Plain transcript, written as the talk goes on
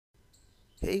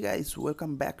Hey guys,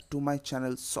 welcome back to my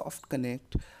channel soft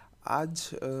connect. आज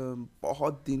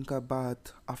बहुत दिन का बाद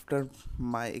after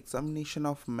my examination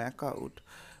of Mac out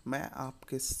मैं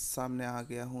आपके सामने आ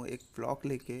गया हूँ एक व्लॉग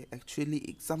लेके। एक्चुअली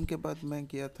एग्ज़ाम के बाद मैं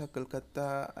गया था कलकत्ता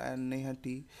एंड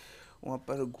नैहाटी। वहाँ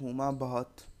पर घूमा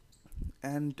बहुत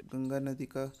एंड गंगा नदी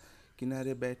का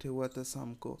किनारे बैठे हुआ था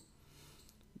शाम को।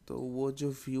 तो वो जो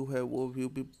व्यू है वो व्यू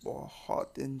भी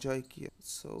बहुत एंजॉय किया।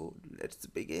 So let's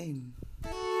begin.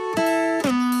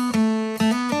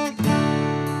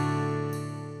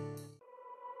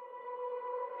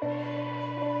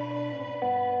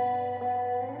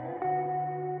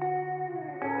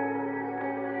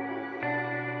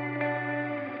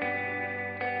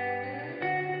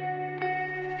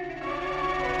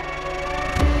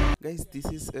 Guys, this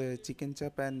is chicken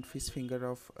chop and fish finger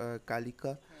of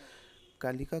Kalika.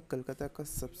 Kalika Calcutta का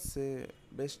सबसे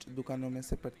बेस्ट दुकानों में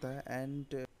से पड़ता है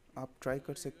एंड आप ट्राई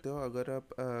कर सकते हो। अगर आप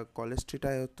कॉलेज स्ट्रीट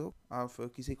आए हो तो आप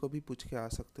किसी को भी पूछ के आ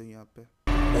सकते हो यहाँ पे।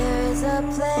 There is a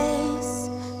place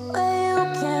where you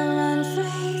can run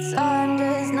free. Time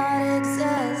does not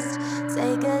exist.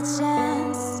 Take a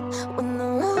chance when the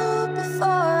road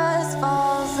before us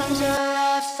falls under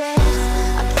our face.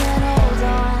 I can't hold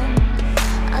on.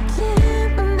 I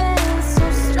can't remain so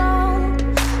strong.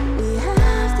 We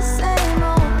have the same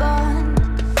old bond,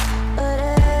 but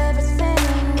everything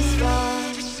is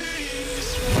wrong.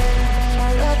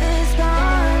 My love is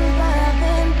gone, but I've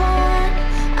been born.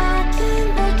 I can't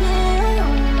make it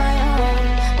on my own.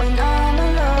 When I'm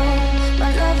alone, my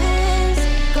love is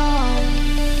gone.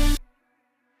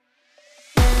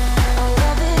 My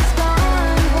love is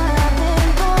gone, but I've been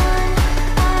born.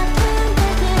 I can't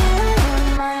make it on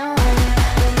my own.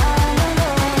 When I'm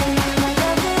alone, my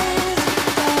love is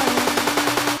gone.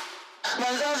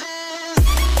 My love is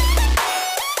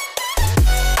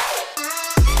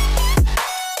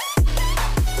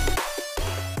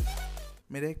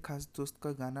मेरे एक खास दोस्त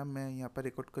का गाना मैं यहाँ पर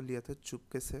record कर लिया था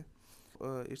चुपके से।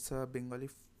 It's a Bengali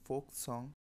folk song.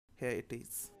 है it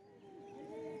is.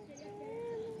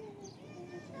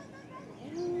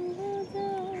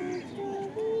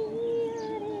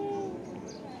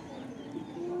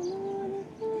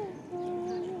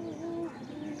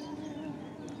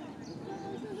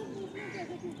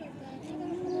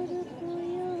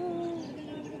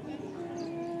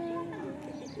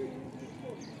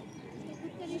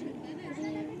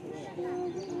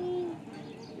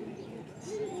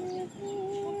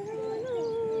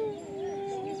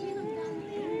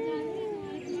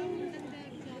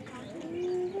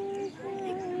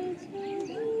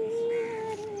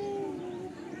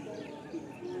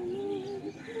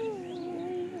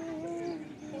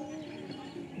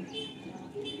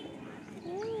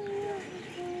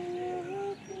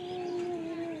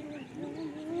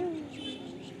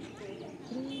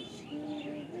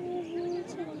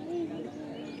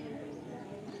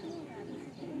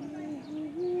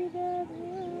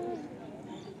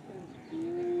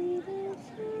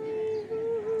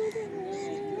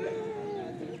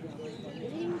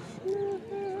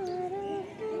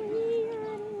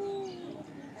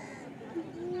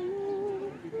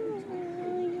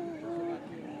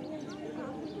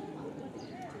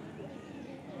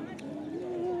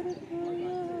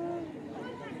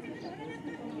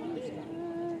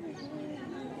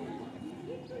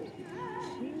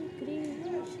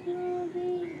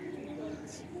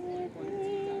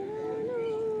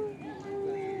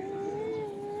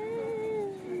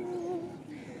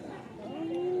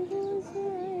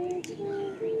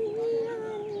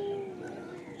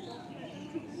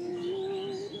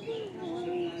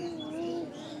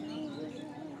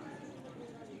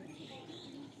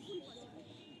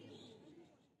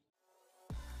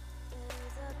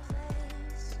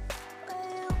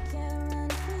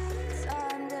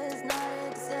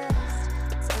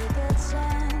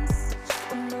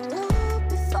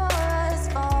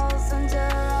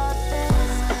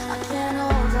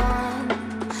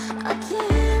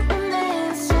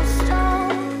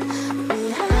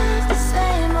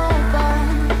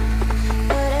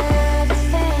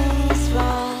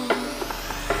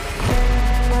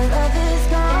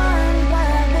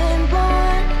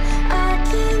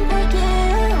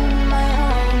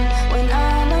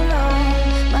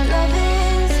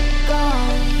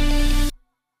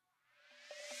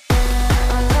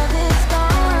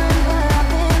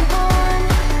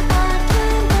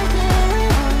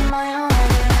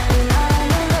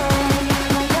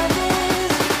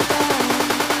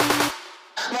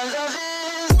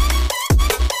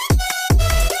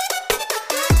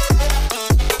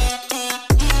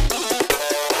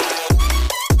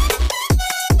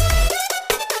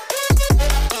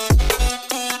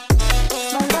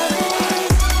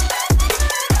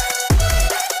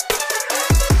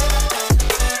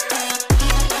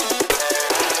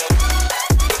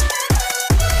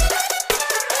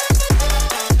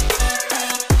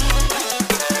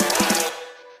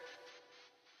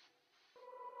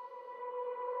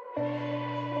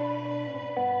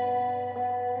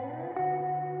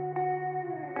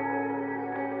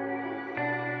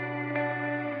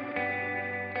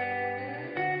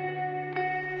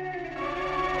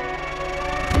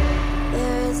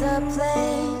 There is a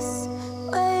place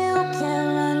where you can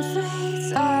run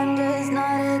free. Time does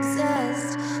not exist.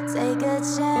 Take a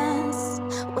chance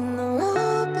when the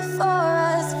world before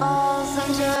us falls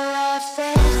under our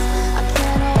face. I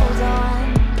can't hold on.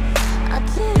 I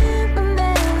can't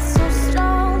remain so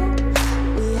strong.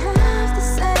 We have the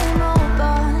same old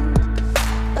bond,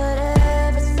 but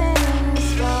everything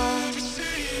is wrong.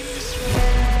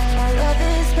 My love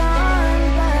is gone,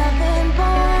 but I've been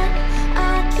born. I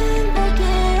can't make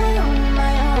it on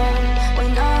my own.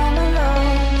 When I'm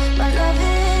alone, my love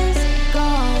is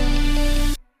gone.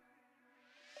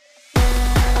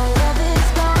 My love is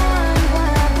gone, but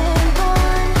I've been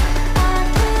born. I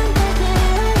can't make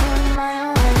it on my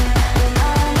own. When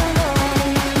I'm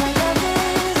alone, my love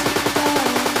is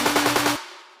gone.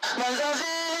 My love is.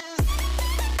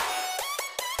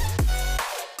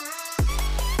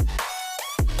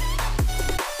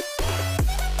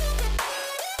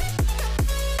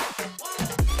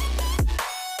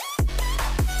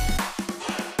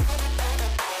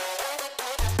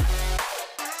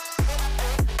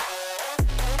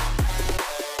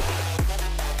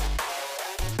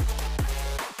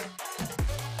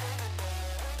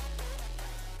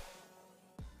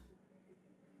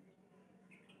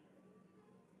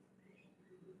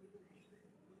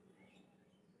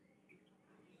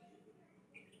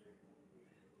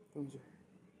 Come here.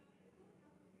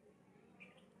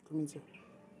 Come here.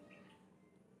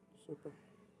 Super.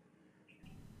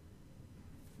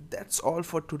 That's all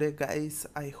for today, guys.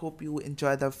 I hope you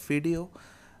enjoy the video.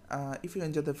 If you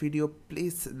enjoy the video,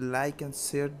 please like and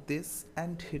share this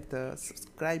and hit the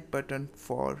subscribe button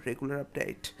for regular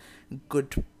update.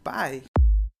 Goodbye.